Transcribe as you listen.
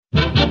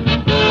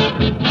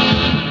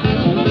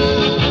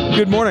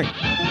good morning.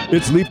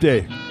 It's Leap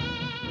Day,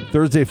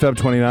 Thursday, Feb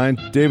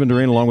 29. Dave and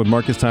Doreen along with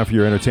Marcus. Time for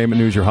your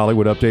entertainment news, your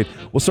Hollywood update.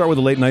 We'll start with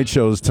the late night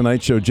shows.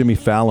 Tonight Show, Jimmy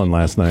Fallon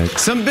last night.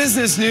 Some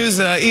business news.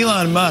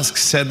 Elon Musk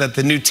said that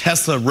the new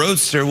Tesla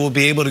Roadster will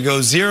be able to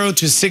go 0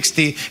 to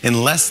 60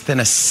 in less than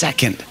a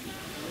second.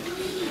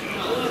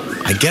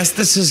 I guess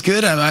this is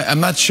good.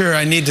 I'm not sure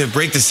I need to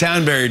break the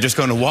sound barrier just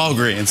going to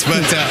Walgreens.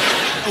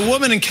 But a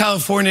woman in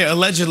California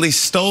allegedly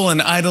stole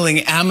an idling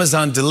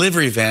Amazon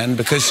delivery van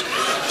because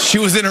she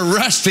was in a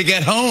rush to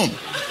get home.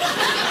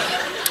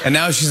 And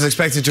now she's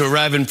expected to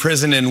arrive in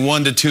prison in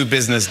 1 to 2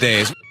 business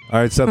days. All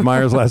right, Seth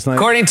Meyers last night.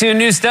 According to a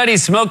new study,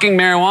 smoking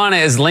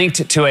marijuana is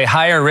linked to a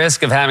higher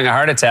risk of having a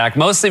heart attack,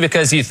 mostly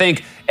because you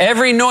think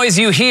every noise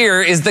you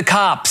hear is the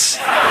cops.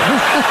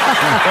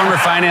 Former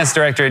finance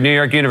director at New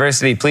York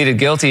University pleaded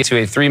guilty to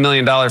a $3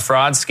 million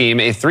fraud scheme.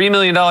 A $3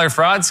 million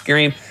fraud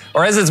scheme,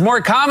 or as it's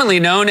more commonly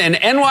known, an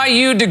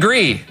NYU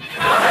degree.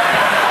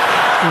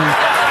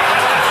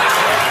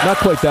 Not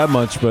quite that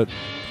much, but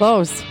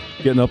close.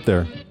 Getting up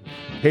there.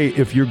 Hey,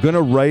 if you're going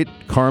to write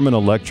Carmen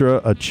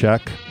Electra a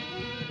check,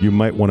 you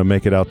might want to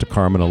make it out to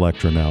Carmen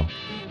Electra now.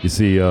 You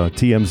see,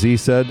 TMZ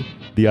said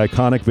the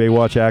iconic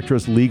Baywatch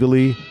actress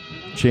legally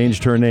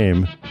changed her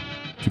name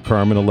to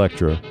Carmen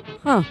Electra.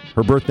 Huh.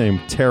 Her birth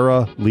name,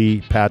 Tara Lee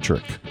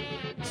Patrick.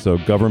 So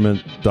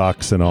government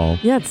docs and all.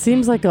 Yeah, it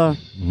seems like a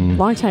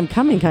long time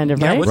coming, kind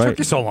of, right? Yeah, what took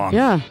you so long?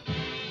 Yeah.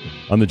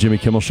 On the Jimmy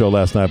Kimmel Show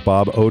last night,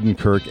 Bob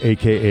Odenkirk,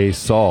 a.k.a.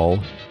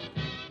 Saul,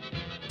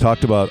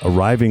 talked about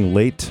arriving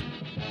late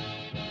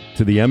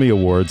to the Emmy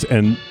Awards,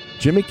 and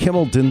Jimmy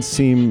Kimmel didn't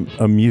seem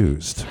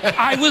amused.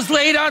 I was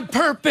late on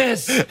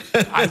purpose.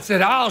 I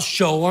said, I'll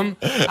show them.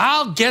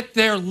 I'll get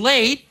there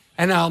late,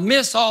 and I'll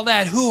miss all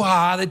that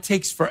hoo-ha that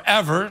takes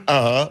forever.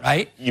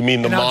 Right? You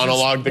mean the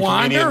monologue the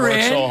comedian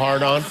worked so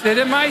hard on? Sit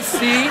in my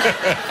seat,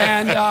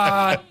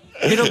 and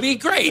it'll be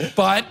great.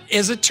 But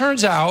as it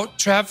turns out,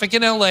 traffic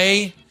in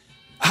L.A.,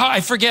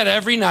 I forget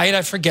every night.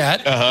 I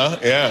forget.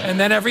 Yeah. And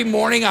then every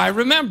morning I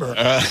remember.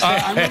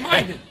 I'm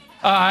reminded.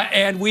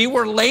 And we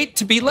were late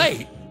to be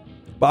late.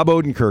 Bob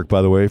Odenkirk,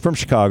 by the way, from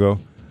Chicago.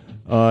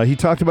 He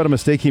talked about a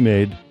mistake he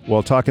made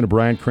while talking to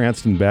Bryan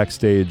Cranston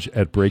backstage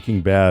at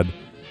Breaking Bad.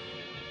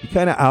 He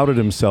kind of outed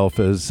himself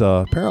as,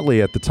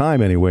 apparently at the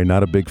time anyway,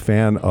 not a big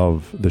fan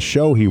of the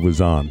show he was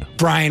on.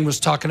 Brian was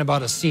talking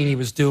about a scene he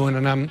was doing,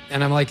 and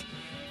I'm like,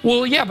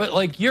 well, yeah, but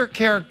like your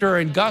character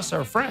and Gus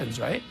are friends,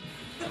 right?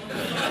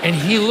 And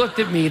he looked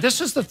at me. This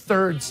was the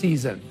 3rd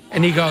season,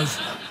 and he goes,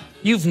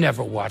 "You've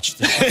never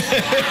watched it."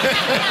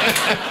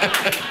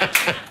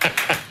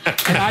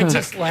 And I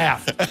just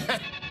laughed.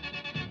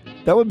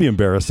 That would be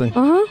embarrassing.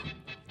 I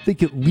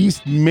think at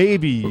least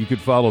maybe you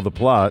could follow the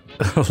plot.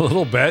 A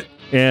little bit.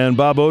 And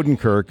Bob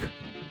Odenkirk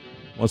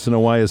wants to know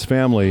why his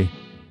family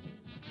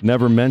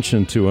never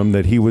mentioned to him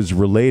that he was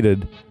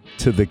related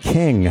to the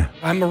king.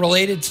 I'm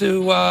related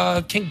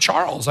to King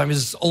Charles. I'm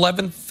his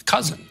 11th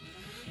cousin.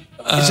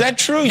 Is that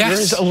true? Yes. You're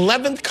his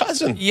 11th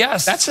cousin?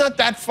 Yes. That's not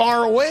that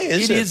far away,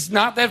 is it? It is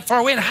not that far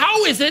away. And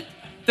how is it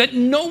that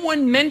no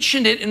one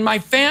mentioned it in my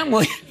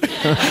family?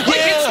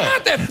 It's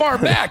not that far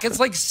back. It's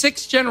like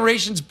 6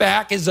 generations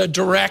back is a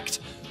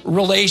direct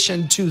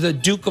relation to the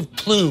Duke of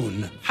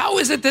Plune. How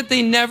is it that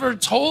they never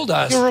told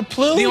us? You're a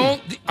Plune.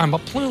 I'm a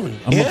Plune.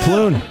 I'm a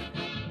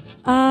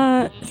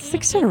Plune.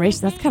 6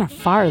 generations, that's kind of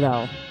far,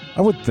 though.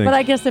 I would think. But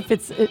I guess if the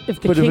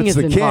king is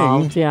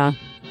involved, yeah.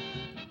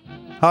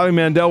 Howie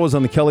Mandel was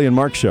on the Kelly and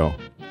Mark Show.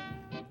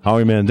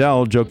 Howie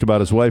Mandel joked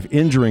about his wife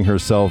injuring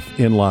herself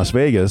in Las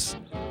Vegas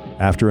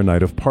after a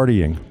night of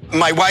partying.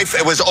 My wife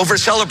was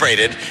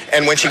over-celebrated,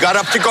 and when she got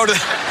up to go to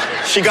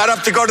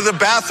the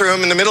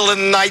bathroom in the middle of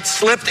the night,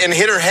 slipped and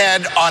hit her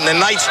head on the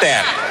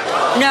nightstand.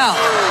 No.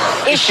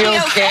 Is she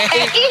okay?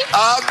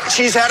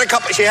 She had a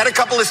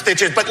couple of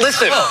stitches, but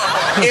listen,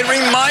 it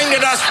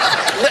reminded us.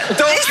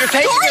 You're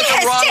taking it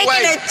the wrong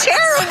way. A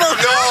terrible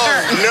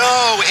turn.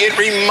 No, it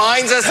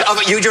reminds us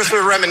of you just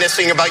were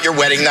reminiscing about your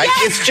wedding night.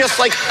 Yes. It's just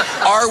like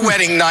our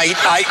wedding night.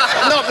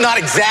 No, not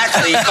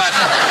exactly, but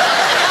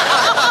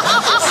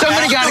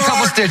Somebody got a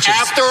couple stitches.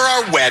 After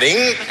our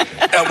wedding,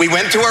 we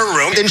went to her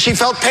room, and she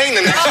felt pain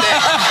the next day.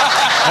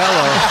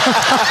 Hello.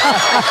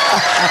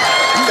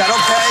 Is that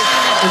okay?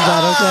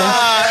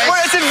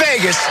 Well, it's in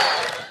Vegas.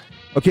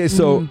 Okay,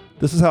 so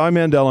this is Howie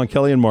Mandel on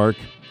Kelly and Mark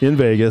in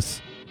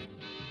Vegas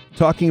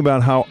talking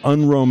about how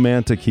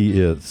unromantic he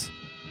is.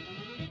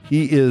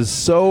 He is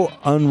so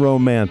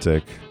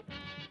unromantic.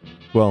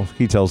 Well,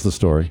 he tells the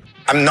story.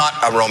 I'm not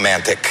a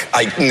romantic.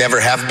 I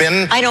never have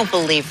been. I don't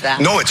believe that.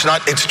 No, it's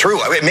not. It's true.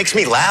 It makes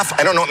me laugh.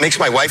 I don't know. It makes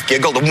my wife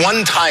giggle. The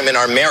one time in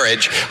our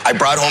marriage, I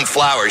brought home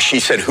flowers. She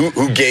said,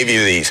 who gave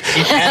you these?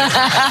 And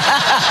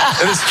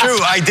it is true.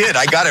 I did.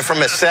 I got it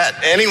from a set.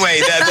 Anyway,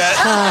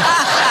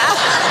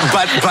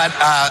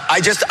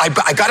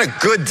 I got a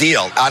good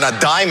deal on a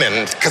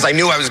diamond because I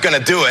knew I was going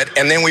to do it.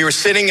 And then we were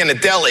sitting in a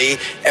deli,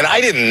 and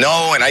I didn't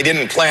know, and I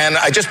didn't plan.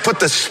 I just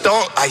put the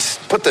stone. I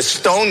put the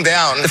stone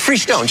down. The free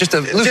stone, just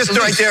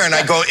right there. And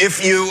I go,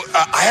 if you,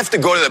 I have to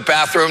go to the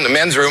bathroom, the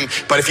men's room,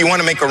 but if you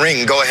want to make a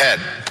ring, go ahead.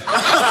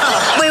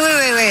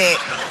 Wait.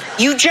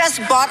 You just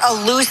bought a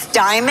loose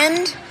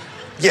diamond?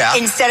 Yeah.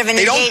 Instead of an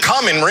They don't engagement.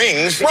 come in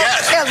rings. Well,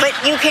 Yes. no, but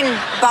you can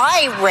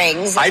buy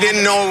rings. I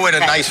didn't know what a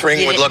nice ring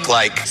You would look didn't.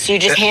 like. So you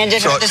just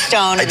handed her the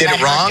stone I and did let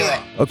it her wrong? do it.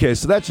 Okay,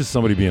 so that's just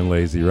somebody being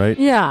lazy, right?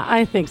 Yeah,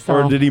 I think so.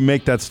 Or did he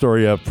make that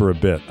story up for a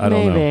bit? I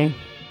don't know. Maybe.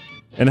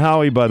 And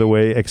Howie, by the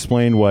way,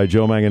 explained why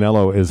Joe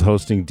Manganiello is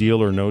hosting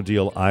Deal or No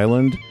Deal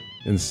Island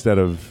instead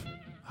of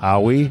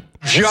Howie.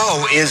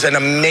 Joe is an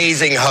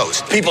amazing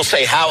host. People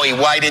say, Howie,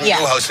 why didn't you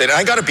host it? And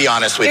I got to be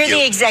honest with You're you.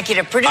 the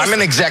executive producer. I'm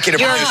an executive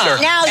producer.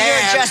 Now you're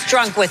And just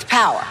drunk with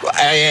power.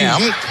 I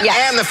am.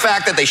 Yeah. And the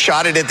fact that they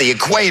shot it at the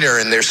equator,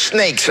 and there's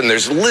snakes, and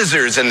there's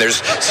lizards, and there's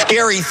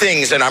scary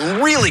things, and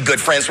I'm really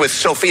good friends with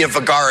Sofia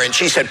Vergara, and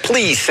she said,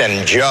 please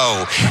send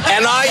Joe.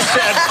 And I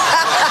said...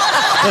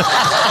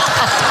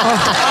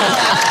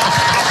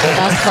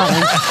 That's funny.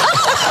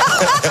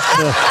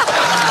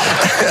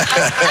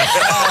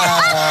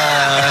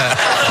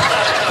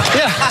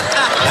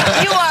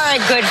 You are a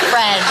good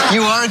friend.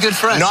 You are a good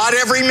friend. Not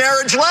every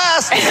marriage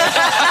lasts.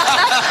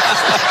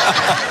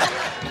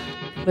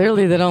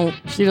 Clearly,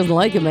 she doesn't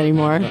like him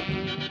anymore.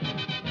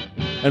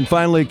 And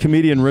finally,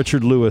 comedian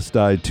Richard Lewis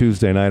died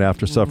Tuesday night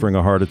after suffering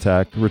a heart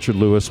attack. Richard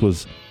Lewis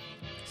was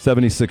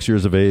 76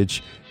 years of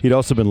age. He'd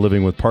also been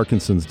living with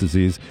Parkinson's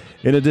disease.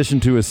 In addition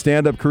to his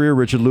stand-up career,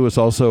 Richard Lewis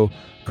also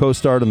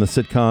co-starred in the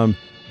sitcom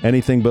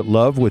Anything But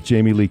Love with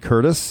Jamie Lee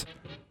Curtis.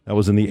 That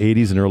was in the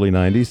 80s and early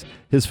 90s.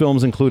 His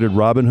films included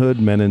Robin Hood,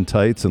 Men in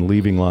Tights, and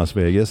Leaving Las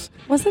Vegas.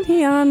 Wasn't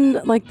he on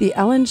like the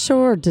Ellen Show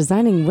or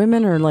Designing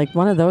Women or like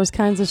one of those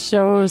kinds of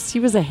shows? He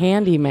was a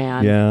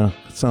handyman. Yeah,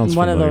 sounds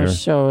one familiar. of those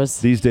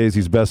shows. These days,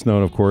 he's best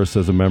known, of course,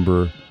 as a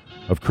member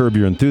of Curb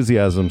Your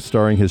Enthusiasm,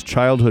 starring his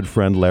childhood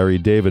friend Larry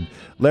David.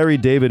 Larry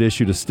David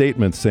issued a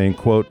statement saying,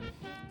 quote,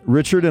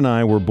 Richard and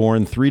I were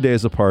born 3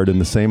 days apart in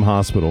the same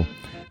hospital,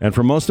 and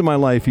for most of my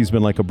life, he's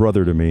been like a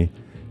brother to me.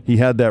 He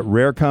had that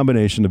rare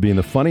combination of being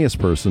the funniest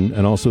person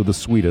and also the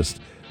sweetest,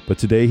 but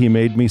today he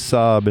made me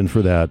sob, and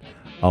for that,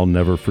 I'll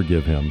never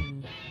forgive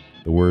him.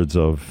 The words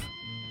of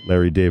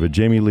Larry David.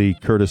 Jamie Lee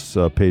Curtis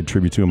paid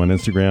tribute to him on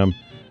Instagram,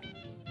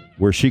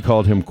 where she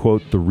called him,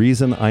 quote, the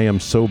reason I am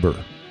sober,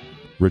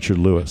 Richard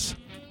Lewis.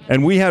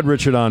 And we had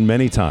Richard on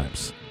many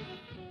times.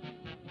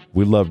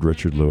 We loved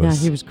Richard Lewis.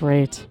 Yeah, he was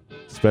great.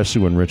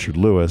 Especially when Richard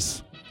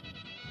Lewis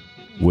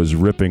was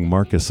ripping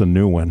Marcus a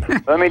new one.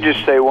 Let me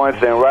just say one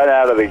thing right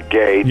out of the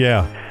gate.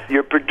 Yeah.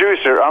 Your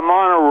producer, I'm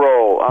on a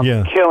roll. I'm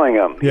killing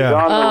him. Yeah. He's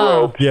on the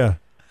ropes. Yeah.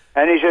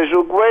 And he says,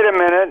 well, wait a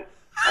minute.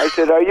 I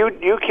said,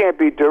 you can't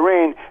be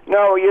Doreen.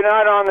 No, you're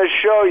not on the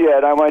show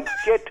yet. I went,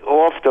 get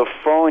off the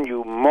phone,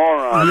 you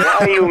moron. Why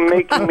are you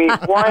making me,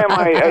 it's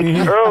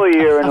early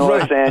here in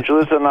Los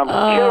Angeles, and I'm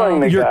killing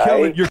the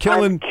guy. You're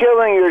killing. I'm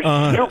killing your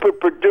stupid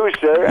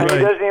producer, and he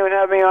doesn't even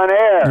have me on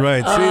air.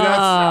 Right. See,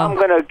 I'm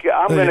gonna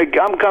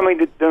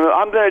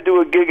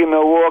do a gig in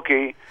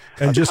Milwaukee.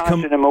 And just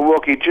come in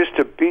Milwaukee just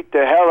to beat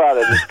the hell out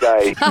of this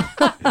guy.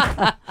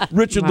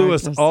 Richard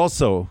Lewis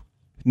also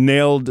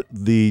nailed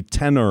the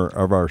tenor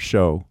of our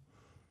show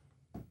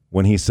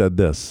when he said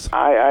this.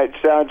 It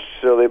sounds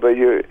silly, but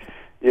you're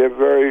big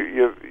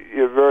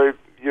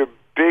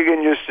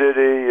in your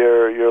city.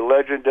 You're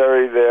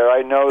legendary there.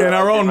 I know that. In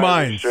our own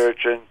minds.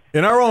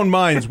 In our own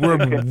minds, we're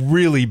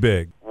really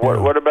big.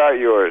 What about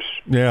yours?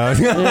 Yeah.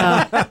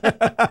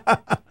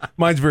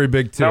 Mine's very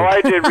big too. No, I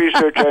did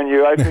research on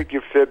you. I think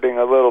you're fibbing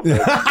a little bit.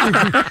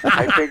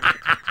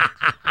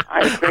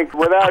 I think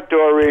without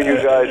Doreen, you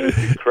guys would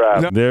be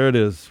crap. There it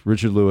is,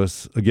 Richard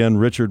Lewis. Again,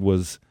 Richard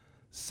was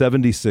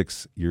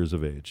 76 years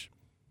of age.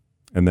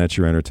 And that's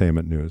your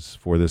entertainment news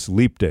for this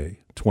Leap Day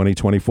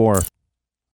 2024.